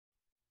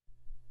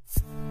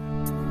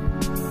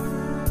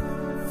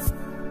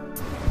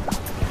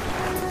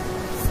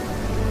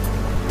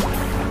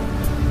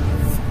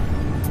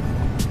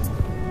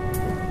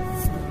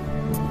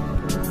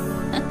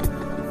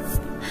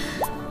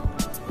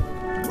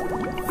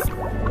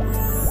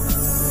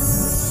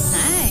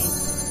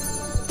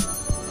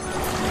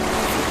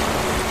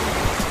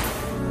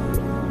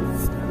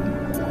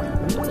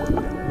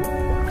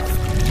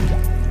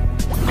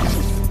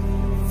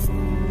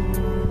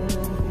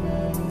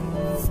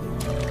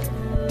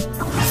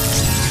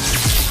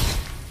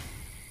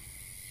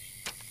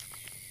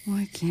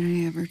can't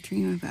I ever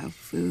dream about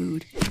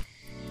food?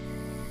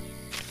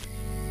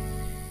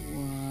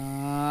 What?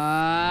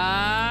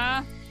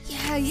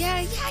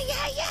 Yeah.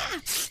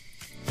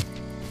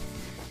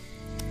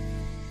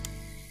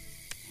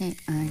 Hey,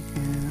 I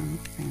have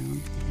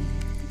found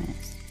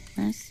this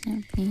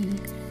recipe.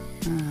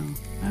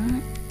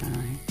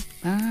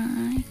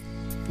 Buy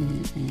the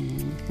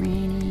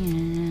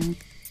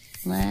ingredients.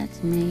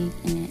 Let's make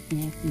it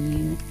if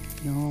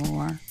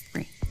you're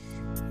free.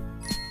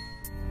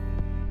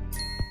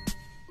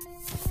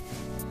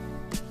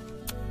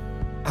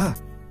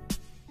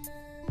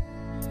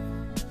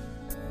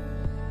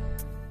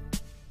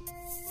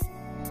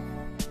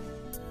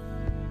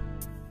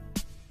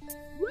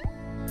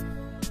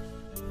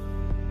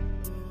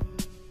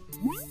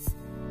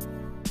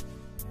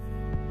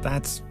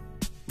 That's...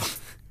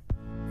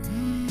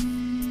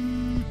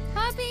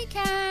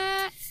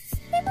 PuppyCat!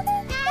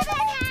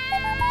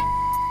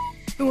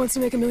 Who wants to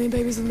make a million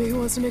babies with me? Who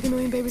wants to make a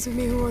million babies with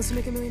me? Who wants to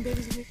make a million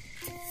babies with me?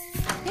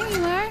 There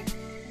you are.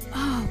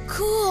 Oh,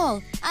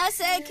 cool.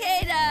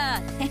 Asakeda.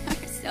 They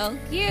are so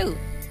cute.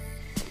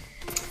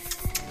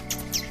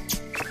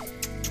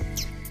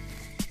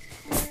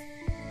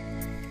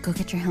 Go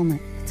get your helmet.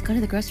 Let's go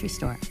to the grocery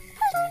store.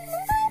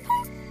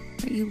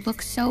 But you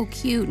look so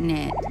cute in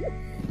it.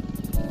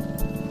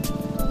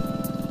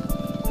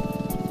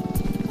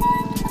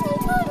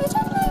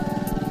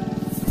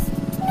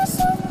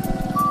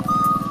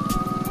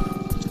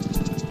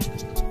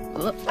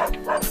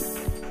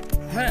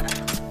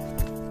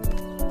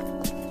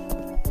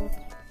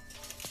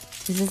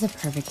 This is a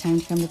perfect time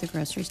to come to the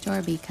grocery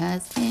store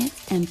because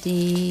it's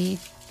empty.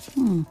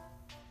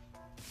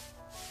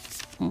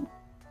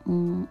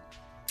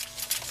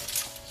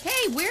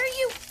 Hey, where are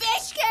you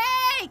fish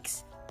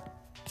cakes?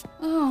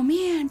 Oh,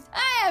 man,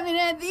 I haven't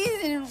had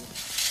these in...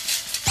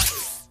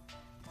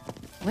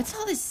 What's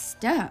all this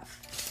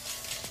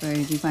stuff? Where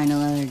did you find a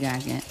leather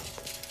jacket?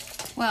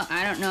 Well,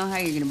 I don't know how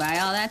you're gonna buy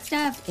all that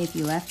stuff if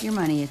you left your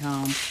money at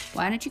home.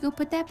 Why don't you go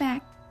put that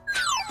back?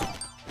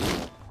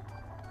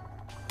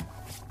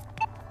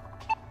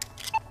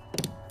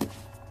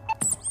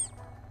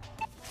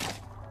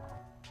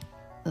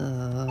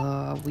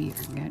 We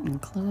are getting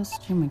close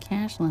to my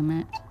cash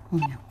limit. Oh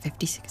no,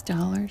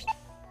 $56.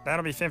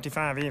 That'll be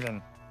 55 even.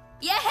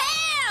 Yeah,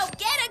 help!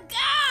 Get a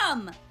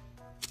gum!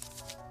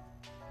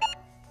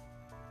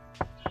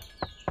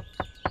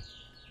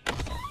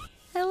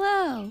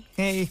 Hello.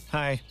 Hey,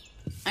 hi.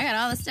 I got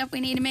all the stuff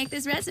we need to make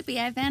this recipe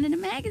I found in a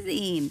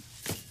magazine.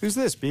 Who's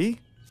this, Bee?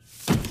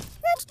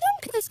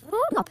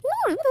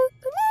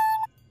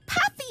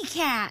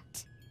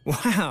 PuppyCat!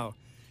 Wow.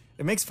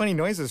 It makes funny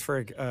noises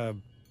for a...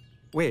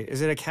 wait, is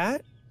it a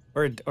cat?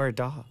 Or a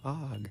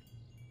dog?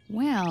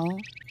 Well,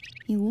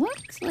 he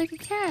looks like a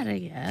cat, I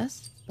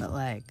guess. But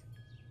like,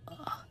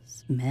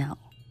 smell.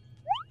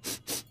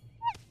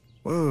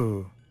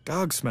 Whoa,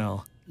 dog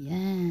smell.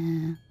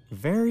 Yeah.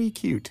 Very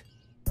cute.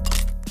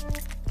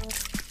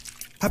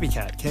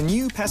 PuppyCat, can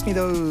you pass me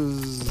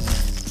those...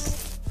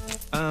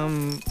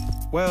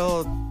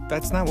 well,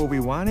 that's not what we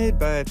wanted,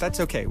 but that's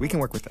okay. We can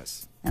work with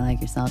this. I like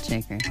your salt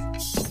shaker.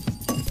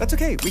 That's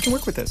okay. We can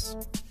work with this.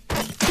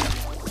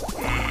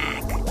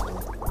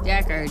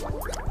 Deckard.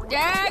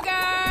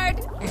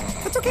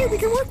 That's okay. We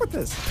can work with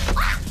this.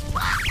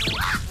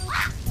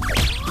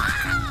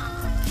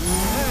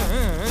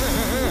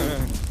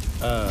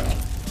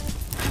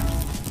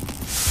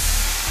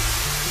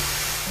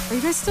 Are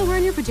you guys still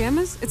wearing your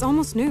pajamas? It's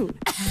almost noon.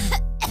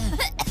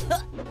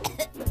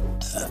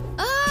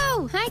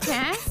 Oh, hi,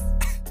 Cass.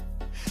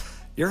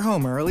 You're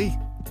home early.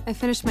 I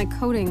finished my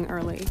coding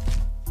early.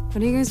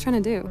 What are you guys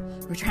trying to do?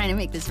 We're trying to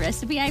make this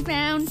recipe I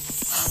found.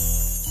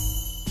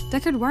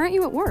 Deckard, why aren't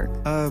you at work?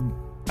 I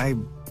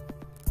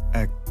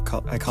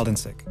called in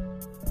sick.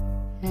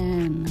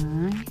 And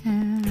I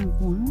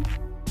have one.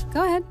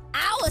 Go ahead.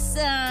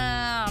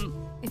 Awesome!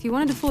 If you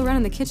wanted to fool around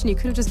in the kitchen, you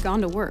could have just gone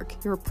to work.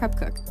 You're a prep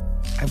cook.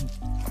 I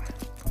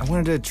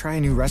wanted to try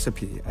a new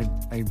recipe. I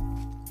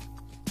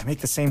make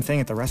the same thing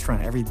at the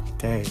restaurant every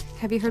day.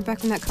 Have you heard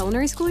back from that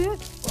culinary school yet?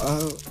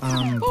 Oh,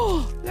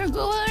 you're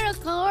going to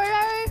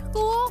culinary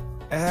school?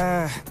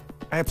 I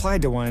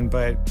applied to one,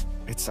 but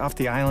it's off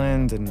the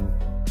island, and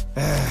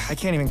I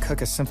can't even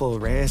cook a simple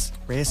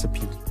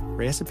recipe.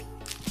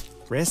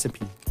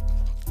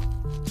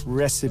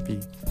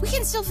 We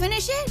can still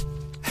finish it?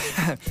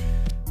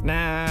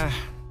 Nah,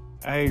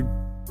 I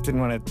didn't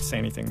want to say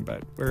anything,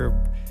 but we're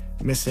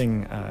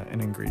missing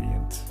an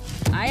ingredient.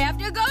 I have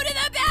to go to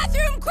the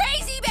bathroom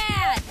crazy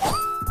bad!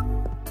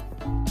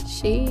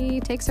 She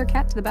takes her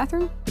cat to the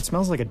bathroom? It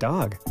smells like a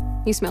dog.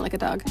 You smell like a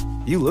dog.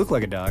 You look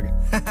like a dog.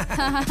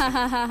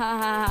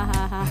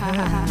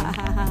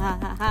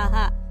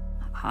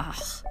 I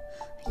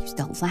used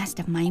the last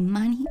of my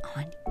money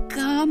on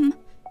gum.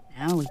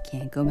 Now we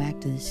can't go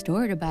back to the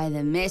store to buy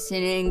the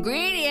missing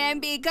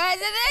ingredient because of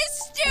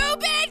this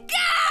stupid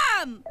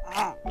gum!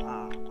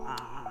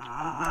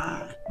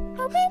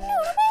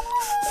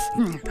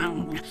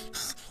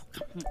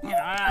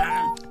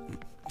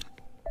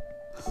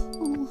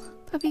 Oh,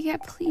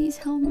 PuppyCat, please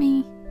help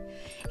me.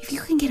 If you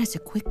can get us a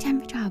quick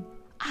temp job,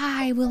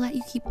 I will let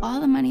you keep all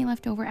the money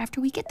left over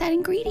after we get that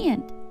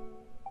ingredient.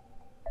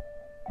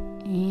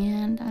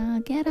 And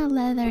I'll get a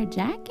leather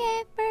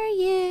jacket for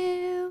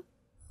you.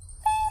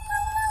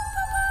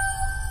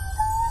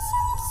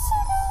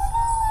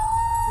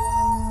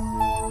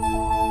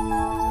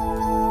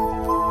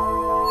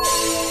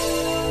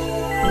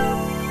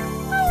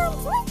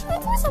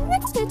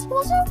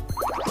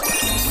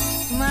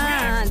 Come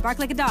on, bark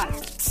like a dog.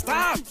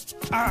 Stop!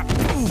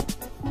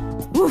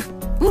 Woof,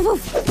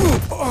 woof,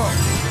 woof.